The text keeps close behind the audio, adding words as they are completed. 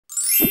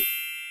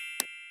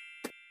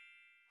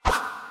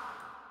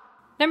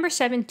Number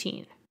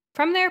 17.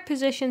 From their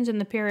positions in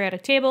the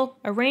periodic table,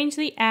 arrange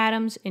the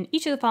atoms in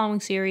each of the following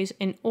series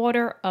in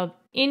order of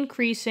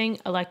increasing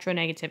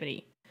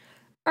electronegativity.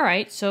 All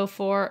right, so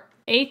for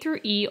A through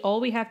E, all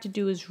we have to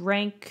do is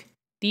rank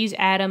these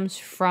atoms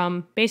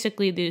from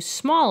basically the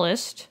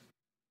smallest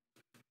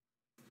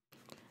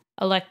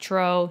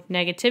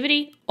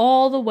electronegativity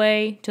all the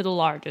way to the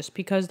largest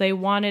because they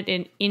wanted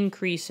an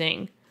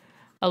increasing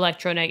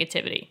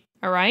electronegativity.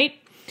 All right,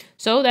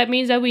 so that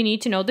means that we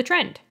need to know the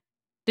trend.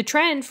 The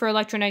trend for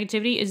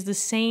electronegativity is the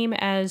same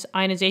as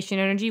ionization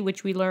energy,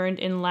 which we learned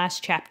in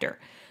last chapter.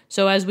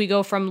 So as we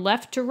go from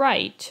left to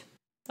right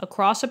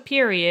across a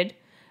period,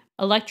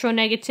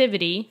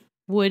 electronegativity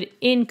would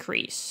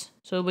increase.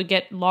 So it would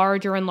get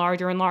larger and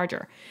larger and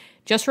larger.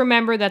 Just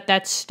remember that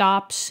that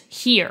stops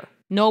here.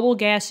 Noble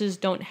gases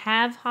don't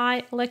have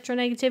high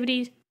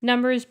electronegativity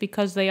numbers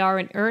because they are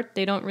inert.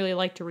 They don't really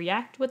like to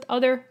react with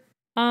other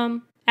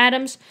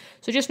atoms.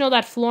 So just know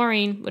that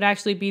fluorine would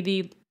actually be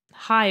the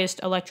highest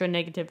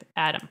electronegative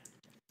atom.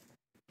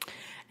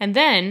 And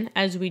then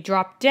as we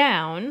drop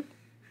down,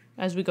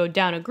 as we go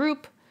down a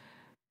group,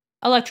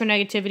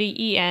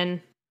 electronegativity,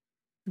 En,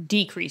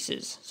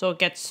 decreases. So it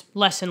gets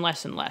less and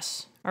less and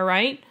less. All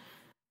right?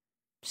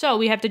 So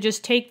we have to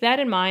just take that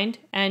in mind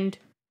and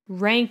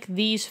rank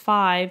these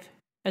 5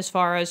 as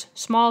far as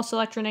smallest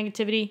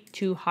electronegativity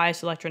to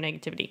highest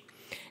electronegativity.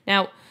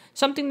 Now,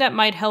 something that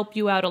might help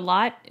you out a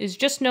lot is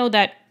just know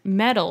that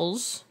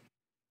metals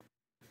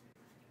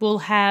will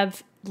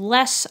have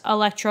less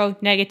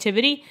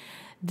electronegativity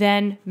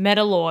than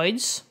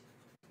metalloids,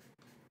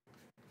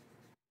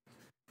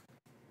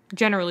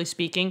 generally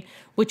speaking,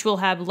 which will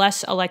have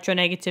less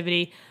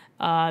electronegativity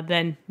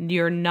than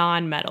your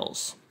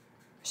nonmetals.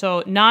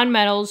 So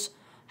nonmetals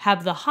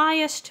have the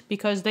highest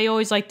because they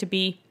always like to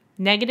be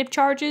negative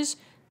charges,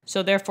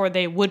 so therefore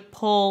they would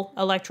pull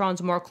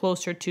electrons more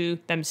closer to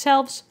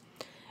themselves,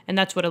 and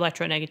that's what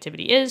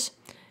electronegativity is.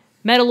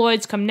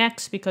 Metalloids come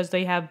next because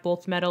they have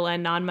both metal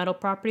and nonmetal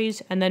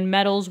properties, and then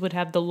metals would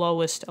have the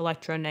lowest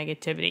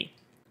electronegativity.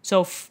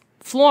 So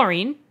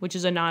fluorine, which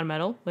is a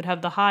nonmetal, would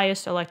have the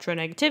highest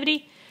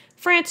electronegativity.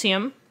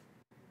 Francium,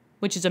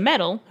 which is a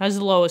metal, has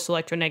the lowest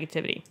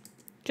electronegativity.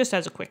 Just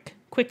as a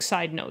quick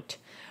side note.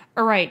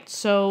 All right,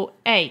 so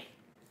A,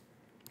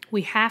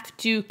 we have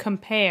to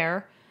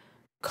compare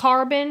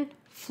carbon,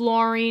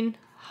 fluorine,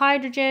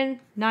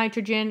 hydrogen,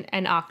 nitrogen,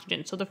 and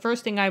oxygen. So the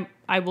first thing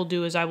I will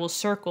do is I will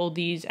circle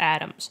these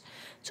atoms.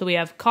 So we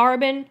have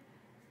carbon,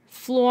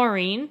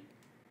 fluorine,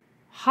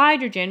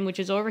 hydrogen, which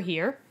is over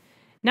here,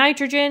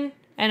 nitrogen,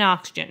 and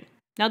oxygen.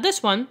 Now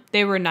this one,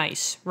 they were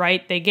nice,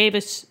 right? They gave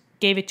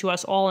it to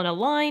us all in a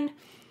line.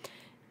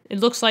 It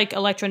looks like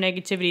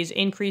electronegativity is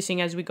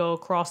increasing as we go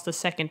across the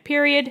second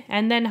period,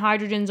 and then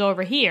hydrogen's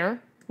over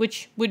here,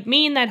 which would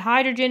mean that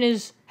hydrogen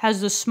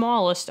has the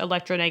smallest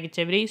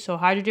electronegativity, so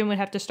hydrogen would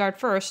have to start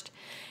first,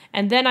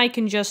 and then I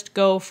can just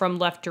go from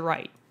left to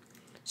right.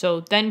 So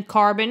then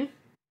carbon,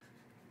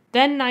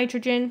 then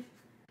nitrogen,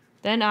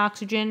 then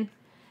oxygen,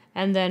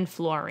 and then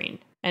fluorine,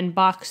 and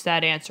box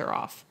that answer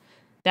off.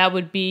 That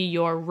would be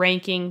your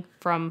ranking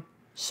from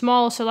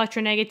smallest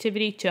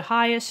electronegativity to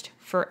highest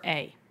for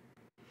A.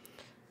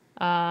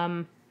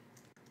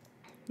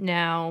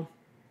 Now,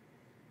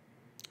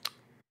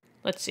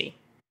 let's see.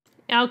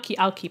 I'll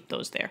keep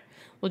those there.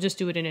 We'll just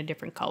do it in a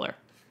different color.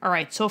 All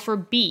right, so for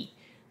B,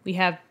 we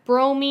have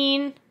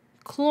bromine,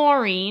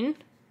 chlorine,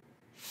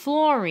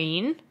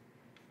 fluorine,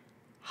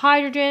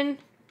 hydrogen,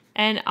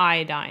 and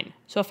iodine.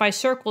 So if I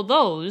circle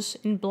those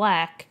in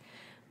black,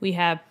 we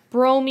have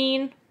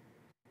bromine,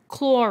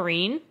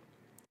 chlorine,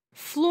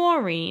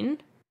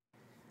 fluorine,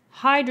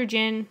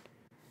 hydrogen,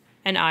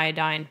 and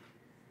iodine.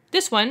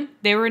 This one,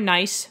 they were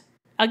nice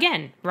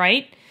again,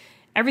 right?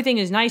 Everything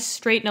is nice,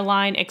 straight in a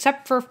line,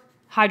 except for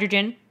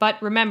hydrogen. But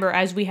remember,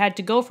 as we had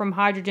to go from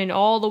hydrogen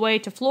all the way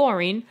to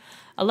fluorine,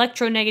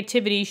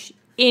 electronegativity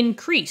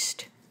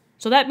increased.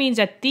 So that means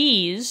that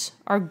these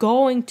are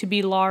going to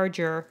be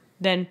larger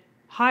than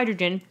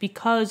hydrogen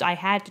because I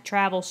had to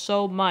travel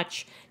so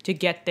much to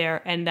get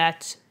there, and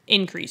that's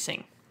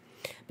increasing.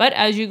 But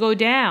as you go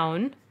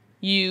down,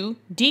 you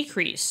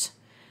decrease.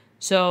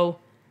 So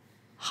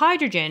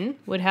hydrogen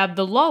would have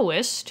the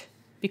lowest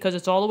because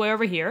it's all the way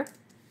over here.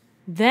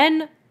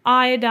 Then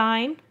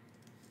iodine,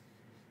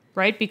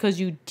 right? Because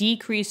you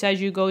decrease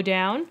as you go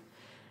down.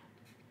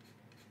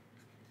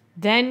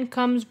 Then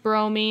comes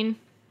bromine.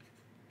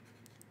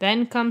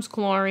 Then comes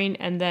chlorine,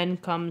 and then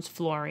comes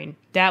fluorine.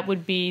 That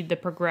would be the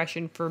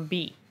progression for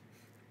B.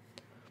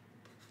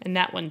 And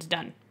that one's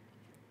done.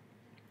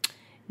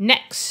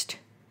 Next,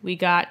 we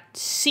got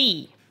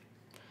C.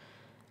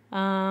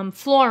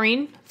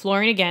 Fluorine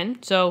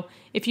again. So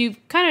if you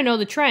kind of know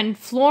the trend,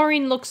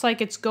 fluorine looks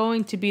like it's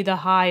going to be the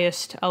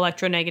highest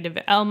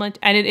electronegative element,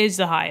 and it is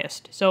the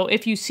highest. So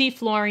if you see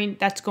fluorine,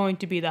 that's going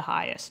to be the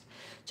highest.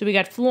 So we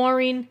got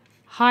fluorine,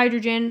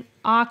 hydrogen,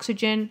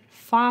 oxygen,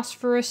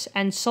 phosphorus,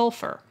 and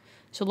sulfur.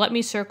 So let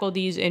me circle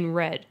these in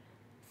red.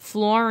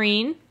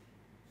 Fluorine,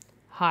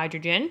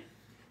 hydrogen,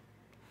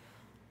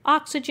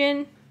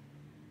 oxygen,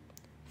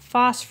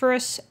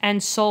 phosphorus,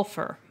 and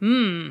sulfur.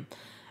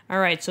 All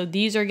right, so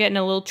these are getting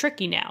a little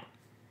tricky now.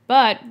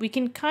 But we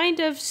can kind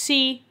of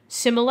see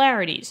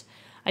similarities.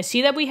 I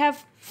see that we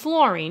have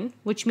fluorine,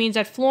 which means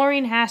that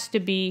fluorine has to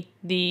be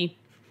the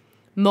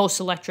most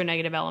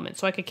electronegative element,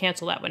 so I could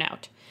cancel that one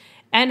out.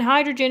 And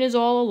hydrogen is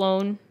all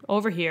alone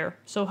over here,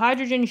 so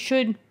hydrogen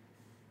should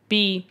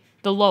be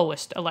the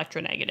lowest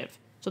electronegative.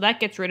 So that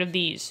gets rid of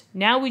these.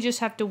 Now we just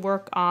have to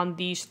work on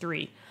these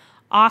three: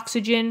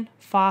 oxygen,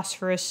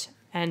 phosphorus,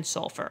 and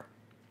sulfur.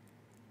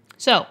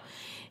 So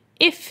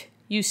if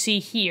you see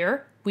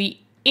here,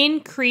 we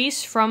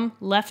increase from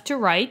left to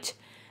right,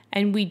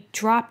 and we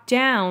drop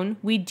down,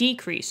 we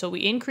decrease. So we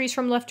increase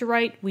from left to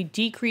right, we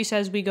decrease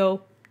as we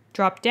go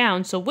drop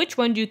down. So which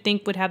one do you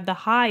think would have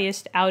the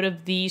highest out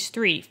of these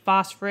three?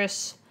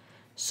 Phosphorus,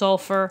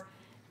 sulfur,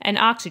 and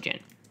oxygen.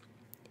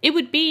 It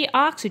would be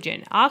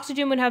oxygen.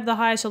 Oxygen would have the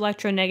highest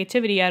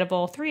electronegativity out of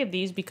all three of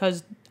these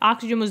because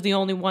oxygen was the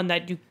only one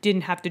that you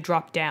didn't have to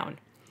drop down.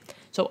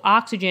 So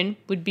oxygen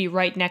would be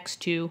right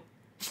next to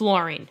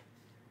fluorine.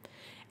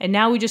 And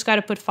now we just got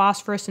to put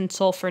phosphorus and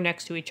sulfur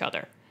next to each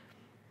other.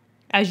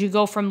 As you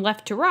go from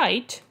left to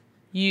right,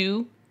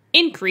 you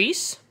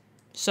increase.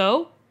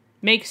 So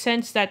makes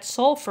sense that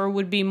sulfur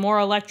would be more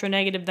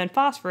electronegative than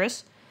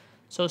phosphorus.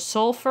 So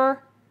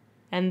sulfur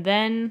and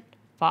then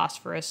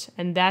phosphorus.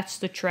 And that's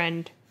the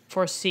trend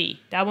for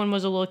C. That one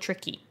was a little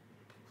tricky.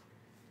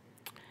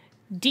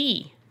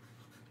 D.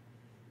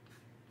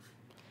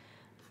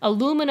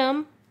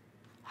 Aluminum,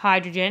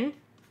 hydrogen,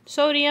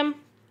 sodium,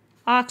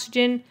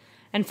 oxygen,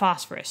 and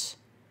phosphorus.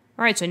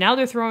 All right, so now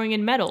they're throwing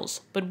in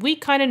metals, but we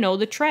kind of know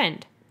the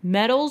trend.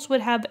 Metals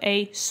would have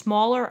a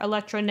smaller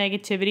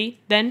electronegativity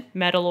than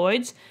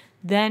metalloids,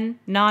 than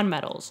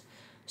nonmetals.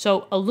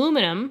 So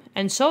aluminum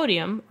and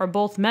sodium are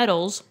both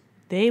metals.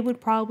 They would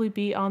probably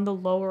be on the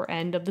lower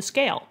end of the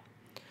scale.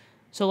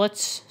 So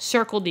let's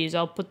circle these.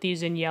 I'll put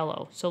these in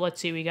yellow. So let's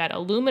see, we got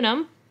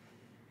aluminum,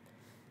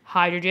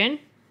 hydrogen,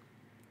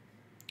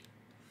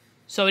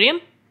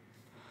 sodium,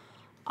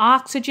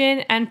 oxygen,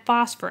 and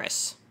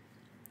phosphorus.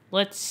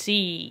 Let's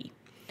see.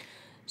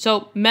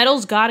 So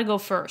metals got to go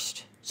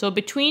first. So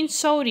between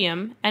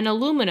sodium and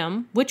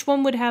aluminum, which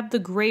one would have the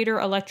greater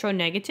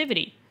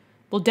electronegativity?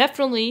 Well,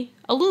 definitely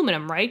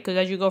aluminum, right? Because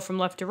as you go from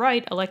left to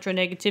right,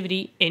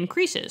 electronegativity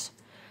increases.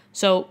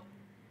 So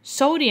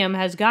sodium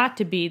has got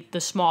to be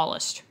the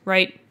smallest,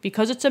 right?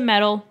 Because it's a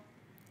metal,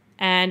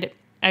 and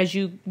as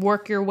you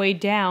work your way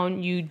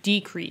down, you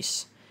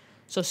decrease.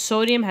 So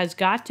sodium has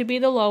got to be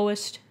the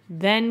lowest,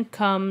 then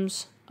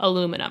comes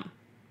aluminum.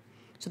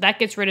 So that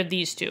gets rid of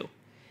these two.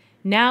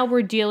 Now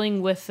we're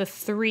dealing with the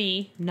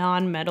three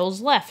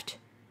nonmetals left.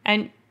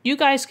 And you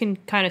guys can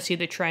kind of see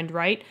the trend,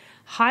 right?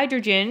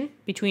 Hydrogen,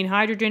 between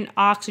hydrogen,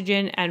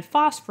 oxygen, and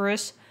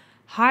phosphorus,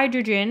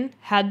 hydrogen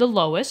had the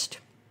lowest.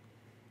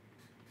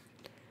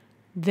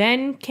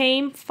 Then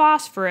came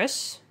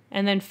phosphorus,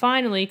 and then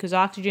finally, because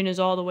oxygen is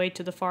all the way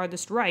to the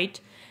farthest right,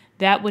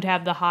 that would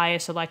have the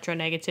highest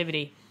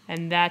electronegativity.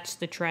 And that's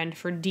the trend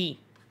for D.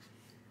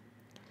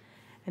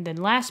 And then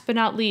last but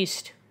not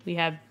least, we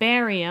have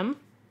barium,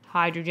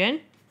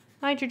 hydrogen,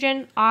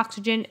 nitrogen,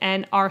 oxygen,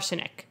 and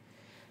arsenic.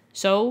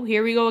 So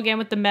here we go again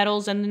with the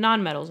metals and the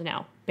nonmetals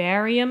now.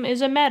 Barium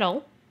is a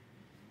metal.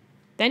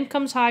 Then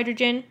comes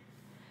hydrogen,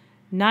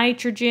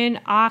 nitrogen,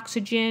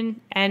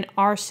 oxygen, and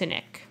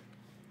arsenic.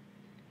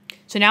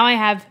 So now I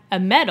have a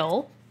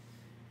metal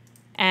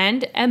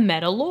and a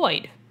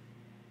metalloid.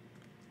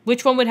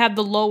 Which one would have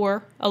the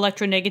lower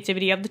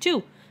electronegativity of the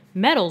two?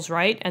 Metals,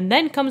 right? And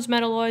then comes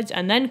metalloids,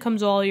 and then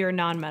comes all your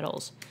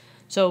nonmetals.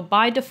 So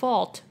by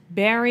default,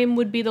 barium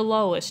would be the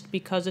lowest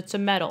because it's a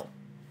metal.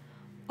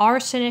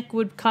 Arsenic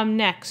would come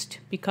next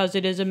because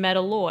it is a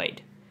metalloid.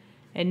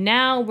 And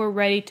now we're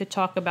ready to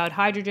talk about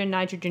hydrogen,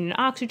 nitrogen, and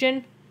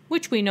oxygen,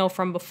 which we know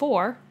from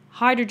before.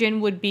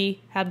 Hydrogen would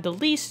have the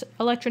least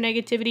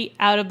electronegativity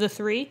out of the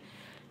three.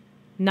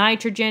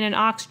 Nitrogen and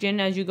oxygen,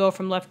 as you go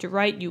from left to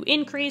right, you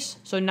increase.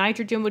 So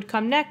nitrogen would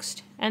come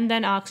next, and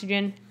then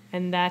oxygen,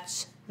 and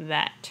that's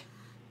that.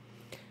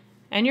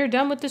 And you're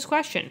done with this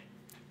question.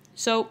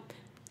 So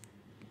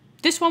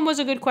this one was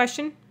a good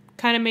question.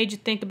 Kind of made you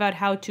think about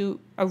how to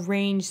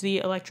arrange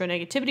the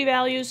electronegativity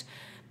values.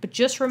 But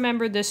just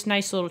remember this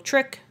nice little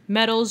trick.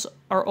 Metals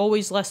are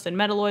always less than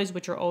metalloids,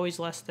 which are always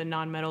less than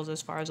nonmetals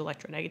as far as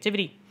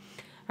electronegativity.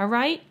 All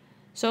right?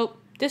 So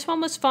this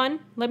one was fun.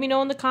 Let me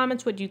know in the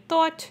comments what you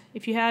thought.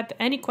 If you have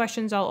any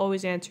questions, I'll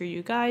always answer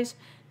you guys.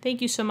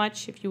 Thank you so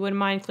much. If you wouldn't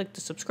mind, click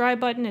the subscribe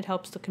button. It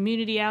helps the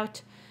community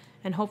out.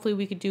 And hopefully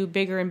we could do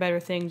bigger and better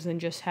things than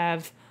just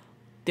have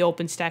the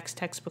OpenStax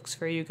textbooks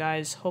for you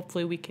guys.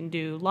 Hopefully we can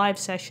do live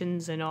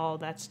sessions and all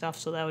that stuff,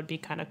 so that would be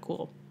kind of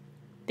cool.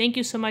 Thank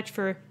you so much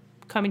for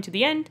coming to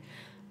the end.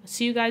 I'll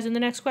see you guys in the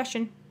next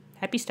question.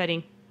 Happy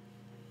studying.